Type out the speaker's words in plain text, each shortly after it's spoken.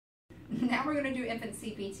Now we're going to do infant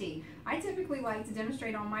CPT. I typically like to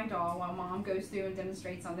demonstrate on my doll while mom goes through and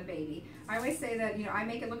demonstrates on the baby. I always say that, you know, I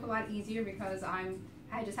make it look a lot easier because I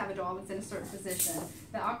just have a doll that's in a certain position.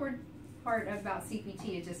 The awkward part about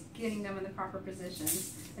CPT is just getting them in the proper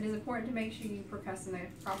positions. It is important to make sure you percuss in the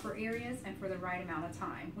proper areas and for the right amount of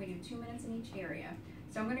time. We do 2 minutes in each area.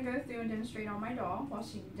 So I'm going to go through and demonstrate on my doll while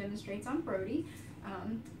she demonstrates on Brody.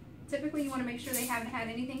 Typically, you want to make sure they haven't had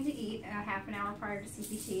anything to eat a half an hour prior to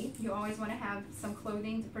CPT. You always want to have some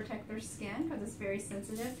clothing to protect their skin because it's very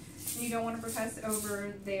sensitive. And you don't want to percuss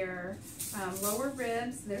over their lower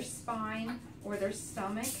ribs, their spine, or their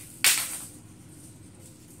stomach.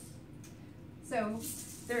 So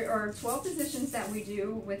there are 12 positions that we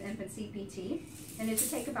do with infant CPT, and it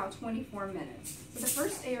should take about 24 minutes. So the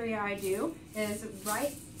first area I do is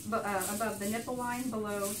right above the nipple line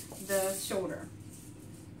below the shoulder.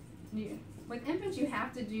 With infants, you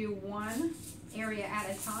have to do one area at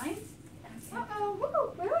a time. Uh-oh,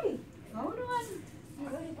 whoa, Brody. Hold on.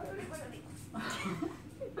 Brody.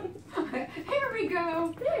 Here we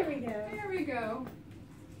go. There we go. There we go.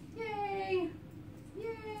 Yay.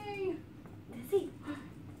 Yay. Let's see.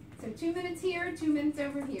 So 2 minutes here, 2 minutes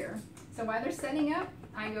over here. So while they're setting up,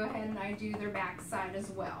 I go ahead and I do their back side as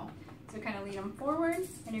well. So kind of lead them forward,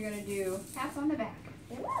 and you're going to do taps on the back.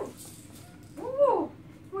 Ooh.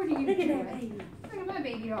 What are you Look doing? at that baby. Look at my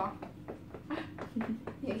baby doll.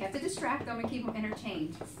 Yeah, you have to distract them and keep them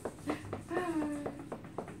entertained.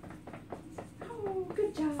 Oh,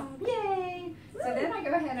 good job. Yay. So then I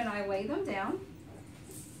go ahead and I lay them down,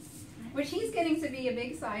 which he's getting to be a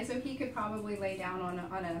big size, so he could probably lay down on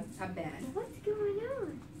a bed. What's going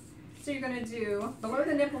on? So you're going to do below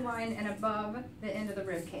the nipple line and above the end of the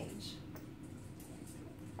rib cage.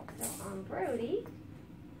 So on Brody,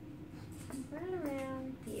 right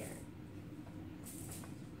around here.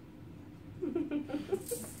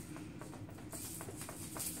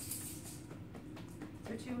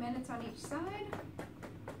 So 2 minutes on each side.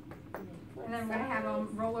 And then we're going to have them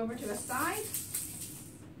roll over to a side.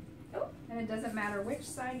 Oh. And it doesn't matter which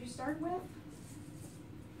side you start with.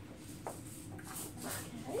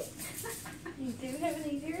 Okay. You do have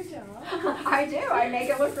an easier job. I do. I make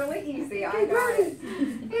it look really easy. I got it.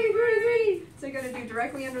 Hey, Brody. So you're going to do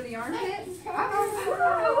directly under the armpit.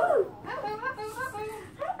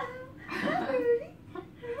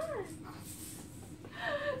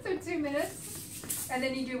 So 2 minutes. And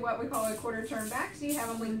then you do what we call a quarter turn back. So you have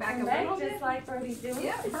them lean back a little bit. Just like Brody's doing.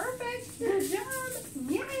 Yeah, perfect. Good job.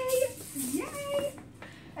 Yay. Yay.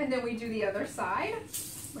 And then we do the other side,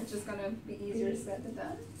 which is going to be easier said than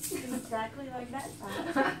done. Exactly like that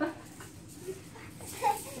side.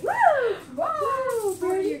 Woo! Whoa!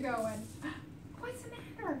 Where are you going? What's the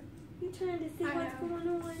matter? You trying to see what's going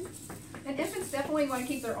on? And infants definitely want to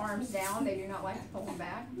keep their arms down. They do not like to pull them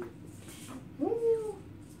back. Woo!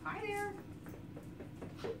 Hi there.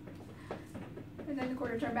 And then the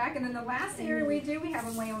quarter turn back. And then the last area we do, we have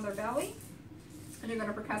them lay on their belly. And you're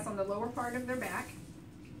going to percuss on the lower part of their back.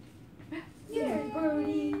 Yay,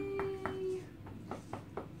 Brody.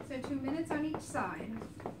 So 2 minutes on each side.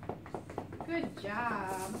 Good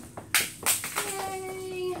job.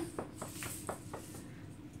 Yay.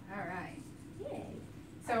 All right. Yay.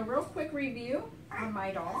 So real quick review on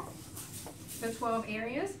my doll. The 12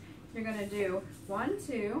 areas. You're going to do 1,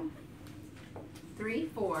 2, 3,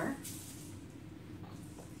 4,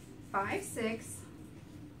 5, 6,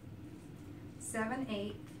 7,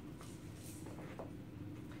 8,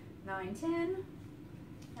 9, 10,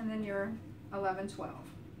 and then your 11, 12.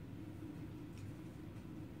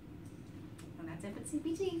 And that's infant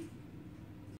CPT.